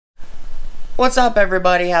What's up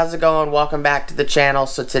everybody, how's it going? Welcome back to the channel.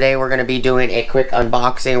 So today we're going to be doing a quick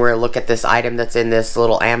unboxing. We're going to look at this item that's in this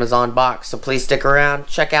little Amazon box. So please stick around,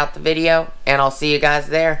 check out the video, and I'll see you guys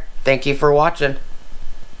there. Thank you for watching.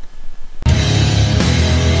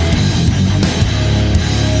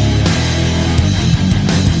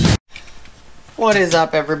 What is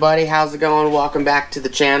up everybody, how's it going? Welcome back to the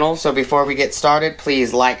channel. So before we get started,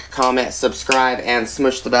 please like, comment, subscribe, and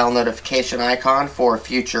smush the bell notification icon for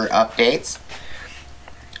future updates.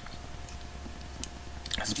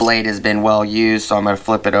 This blade has been well used, so I'm going to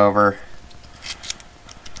flip it over.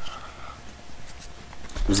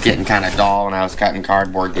 It was getting kind of dull when I was cutting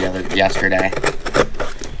cardboard yesterday.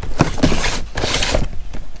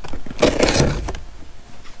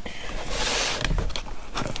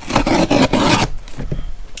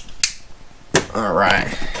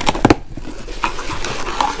 Alright.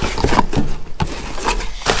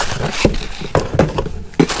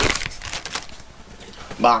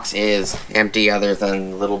 Box is empty other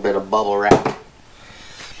than a little bit of bubble wrap.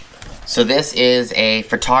 So this is a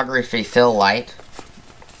photography fill light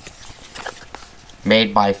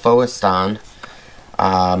made by Fositan.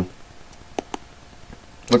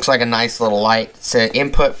 Looks like a nice little light. It's an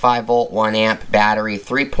input 5 volt 1 amp battery,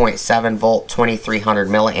 3.7 volt 2300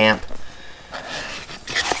 milliamp.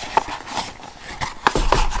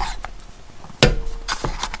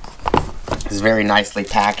 It's very nicely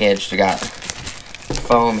packaged. You got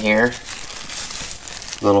foam here,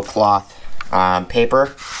 little cloth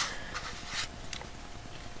paper.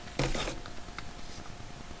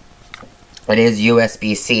 It is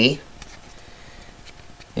USB-C.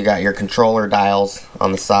 You got your controller dials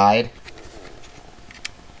on the side.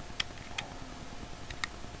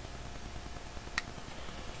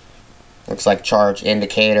 Looks like charge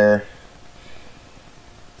indicator.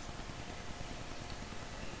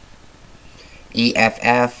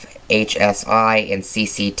 EFF, HSI, and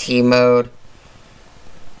CCT mode.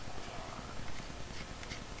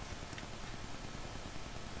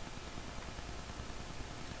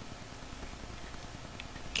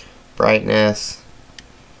 Brightness,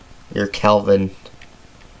 your Kelvin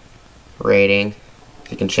rating.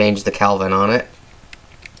 You can change the Kelvin on it.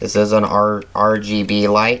 This is an RGB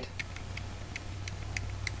light.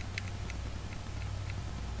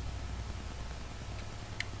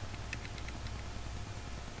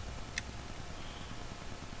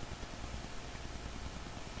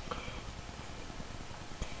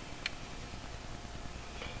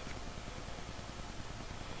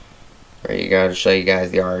 There you go, to show you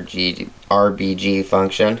guys the RBG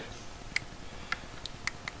function. It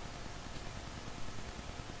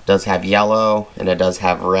does have yellow, and it does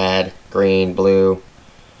have red, green, blue,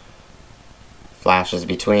 flashes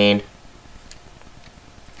between. It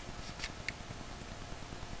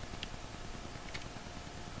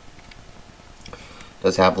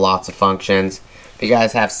does have lots of functions. If you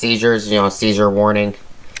guys have seizures, seizure warning.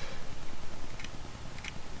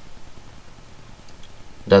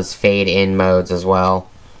 Does fade in modes as well.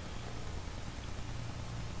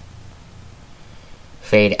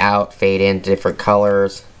 Fade out, fade in, different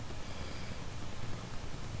colors.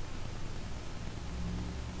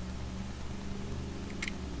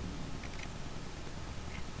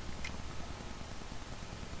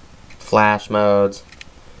 Flash modes.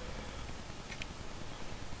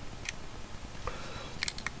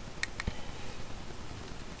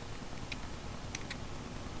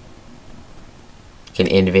 Can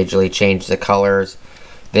individually change the colors.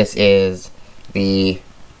 This is the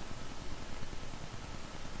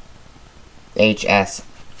I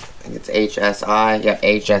think it's HSI, yep,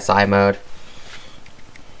 HSI mode.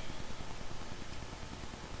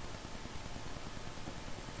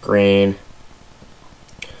 Green,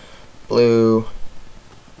 blue,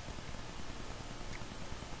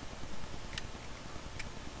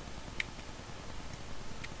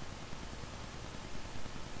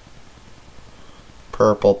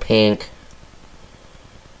 purple, pink,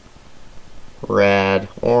 red,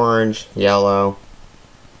 orange, yellow,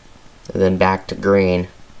 and then back to green.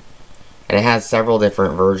 And it has several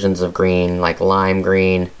different versions of green, like lime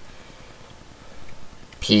green,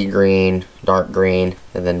 pea green, dark green,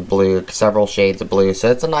 and then blue, several shades of blue. So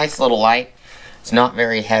it's a nice little light. It's not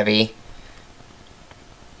very heavy.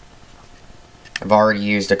 I've already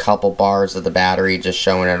used a couple bars of the battery just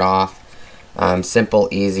showing it off. Simple,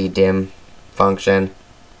 easy dim function.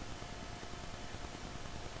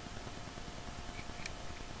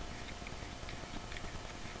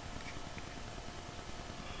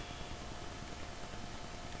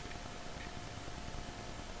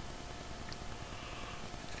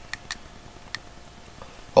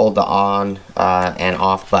 Hold the on and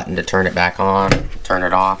off button to turn it back on, turn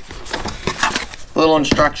it off. Little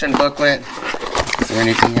instruction booklet. Is there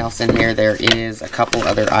anything else in here? There is a couple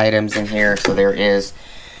other items in here. So there is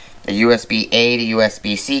a USB-A to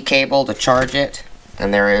USB-C cable to charge it.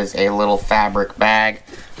 And there is a little fabric bag.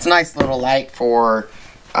 It's a nice little light for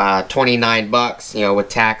 29 bucks. You know, with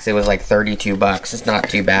tax it was like 32 bucks. It's not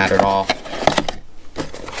too bad at all.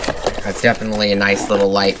 It's definitely a nice little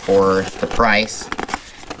light for the price.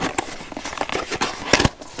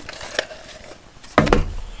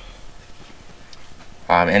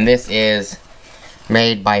 And this is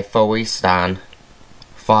made by Fositan.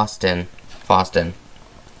 Fositan.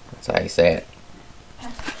 That's how you say it.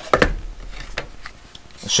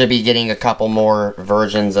 Should be getting a couple more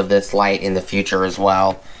versions of this light in the future as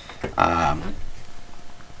well. Because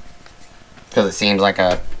it seems like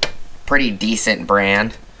a pretty decent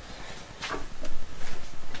brand.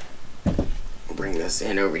 Bring this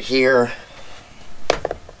in over here.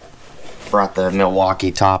 Brought the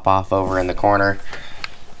Milwaukee top off over in the corner.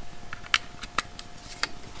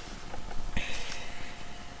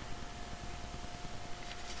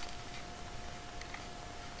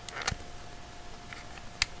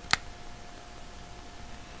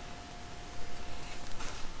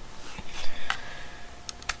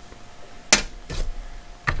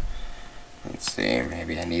 Let's see,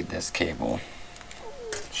 maybe I need this cable.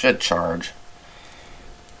 Should charge.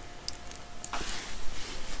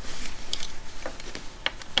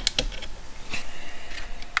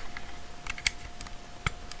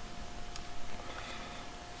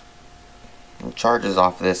 It charges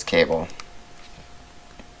off this cable.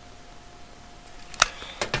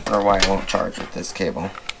 Or why it won't charge with this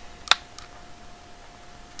cable.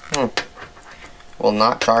 Will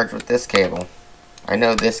not charge with this cable. I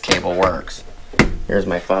know this cable works. Here's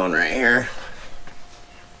my phone right here.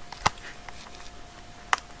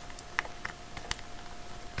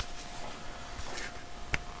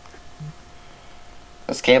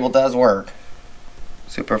 This cable does work.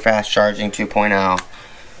 Super fast charging 2.0.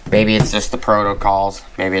 Maybe it's just the protocols.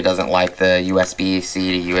 Maybe it doesn't like the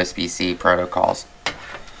USB-C to USB-C protocols.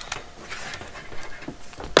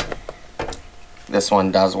 This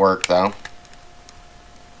one does work though.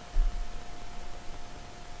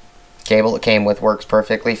 Cable it came with works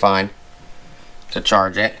perfectly fine to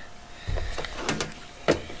charge it.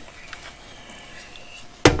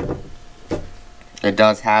 It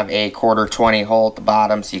does have a 1/4-20 hole at the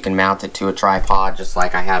bottom, so you can mount it to a tripod, just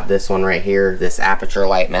like I have this one right here, this aperture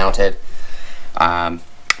light mounted. It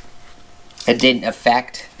didn't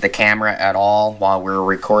affect the camera at all while we were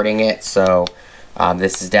recording it, so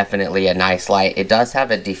this is definitely a nice light. It does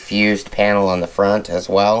have a diffused panel on the front as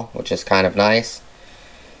well, which is kind of nice.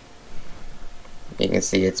 You can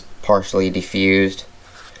see it's partially diffused.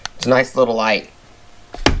 It's a nice little light.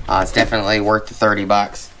 It's definitely worth the 30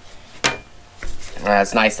 bucks.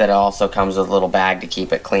 It's nice that it also comes with a little bag to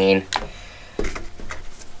keep it clean.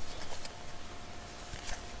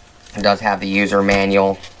 It does have the user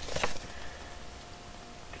manual.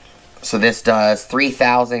 So this does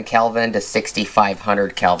 3000 Kelvin to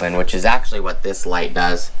 6500 Kelvin, which is actually what this light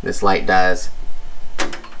does. This light does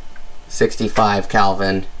 65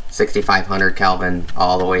 Kelvin, 6500 Kelvin,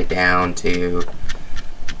 all the way down to...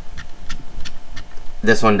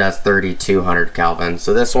 This one does 3200 Kelvin.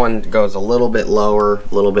 So this one goes a little bit lower,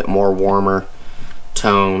 a little bit more warmer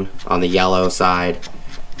tone on the yellow side.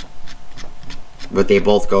 But they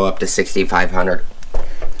both go up to 6500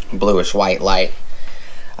 bluish white light.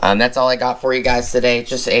 That's all I got for you guys today.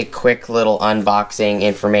 Just a quick little unboxing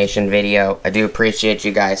information video. I do appreciate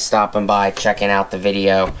you guys stopping by, checking out the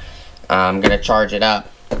video. I'm going to charge it up.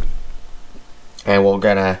 And we're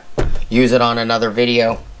going to use it on another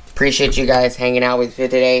video. Appreciate you guys hanging out with me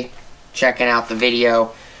today, checking out the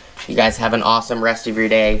video. You guys have an awesome rest of your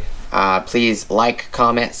day. Please like,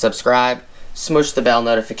 comment, subscribe, smush the bell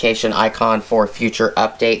notification icon for future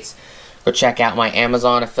updates. Go check out my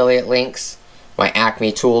Amazon affiliate links, my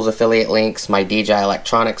Acme Tools affiliate links, my DJI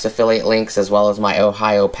Electronics affiliate links, as well as my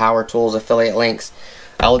Ohio Power Tools affiliate links.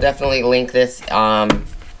 I will definitely link this with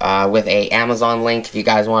a Amazon link if you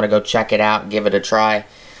guys want to go check it out, give it a try.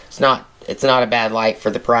 It's not a bad light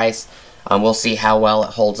for the price. We'll see how well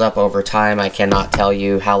it holds up over time. I cannot tell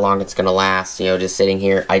you how long it's going to last, you know, just sitting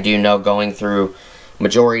here. I do know going through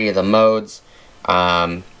majority of the modes,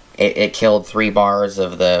 it killed 3 bars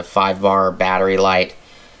of the 5-bar battery light.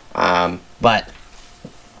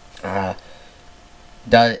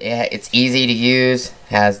 It's easy to use.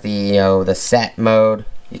 Has the the set mode.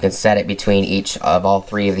 You can set it between each of all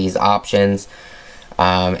 3 of these options,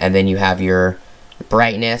 and then you have your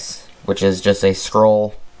brightness, which is just a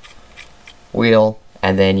scroll wheel,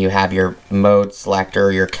 and then you have your mode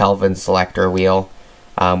selector, your Kelvin selector wheel,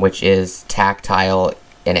 which is tactile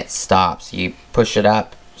and it stops. You push it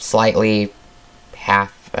up slightly,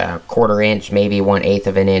 half, quarter inch, maybe 1/8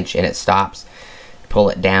 of an inch, and it stops. Pull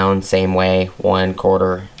it down, same way, 1/4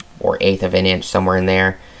 or 1/8 of an inch, somewhere in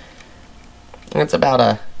there. And it's about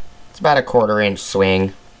a quarter inch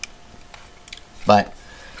swing, but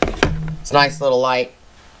it's a nice little light.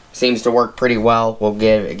 Seems to work pretty well. We'll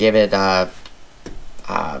give it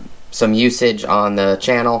some usage on the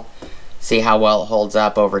channel, see how well it holds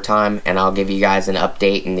up over time, and I'll give you guys an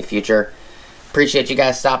update in the future. Appreciate you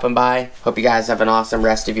guys stopping by. Hope you guys have an awesome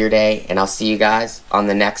rest of your day, and I'll see you guys on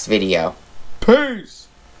the next video. Peace!